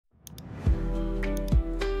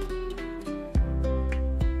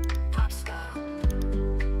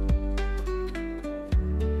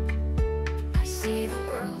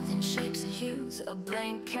a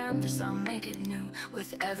blank canvas, I'll make it new.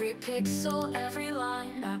 With every pixel, every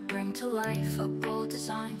line, I bring to life a bold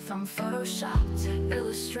design. From Photoshop to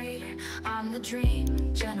Illustrator, I'm the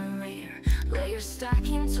dream generator. Layers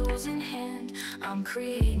stacking, tools in hand, I'm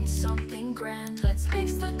creating something grand. Let's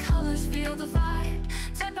mix the colors, feel the vibe.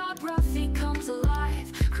 Typography comes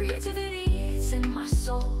alive. Creativity is in my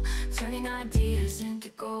soul, turning ideas into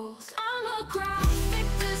gold. I'm a graphic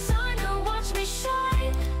designer, watch me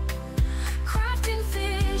shine. Crafting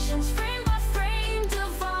visions, frame by frame,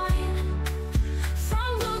 divine.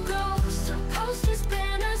 From logos to posters,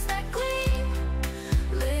 banners that gleam.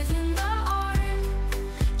 Living the art,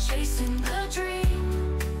 chasing the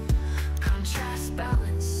dream. Contrast,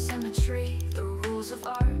 balance, symmetry, the rules of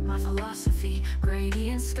art, my philosophy.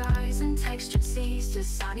 Gradient skies and textured seas,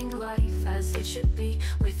 designing life as it should be.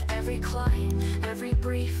 With every client, every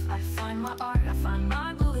brief, I find my art, I find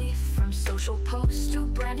my belief. From social posts to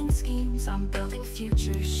branding schemes, I'm building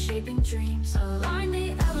futures, shaping dreams. Align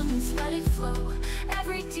the elements, let it flow.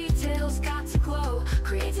 Every detail's got to glow.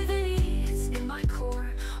 Creativity is in my core,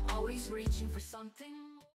 always reaching for something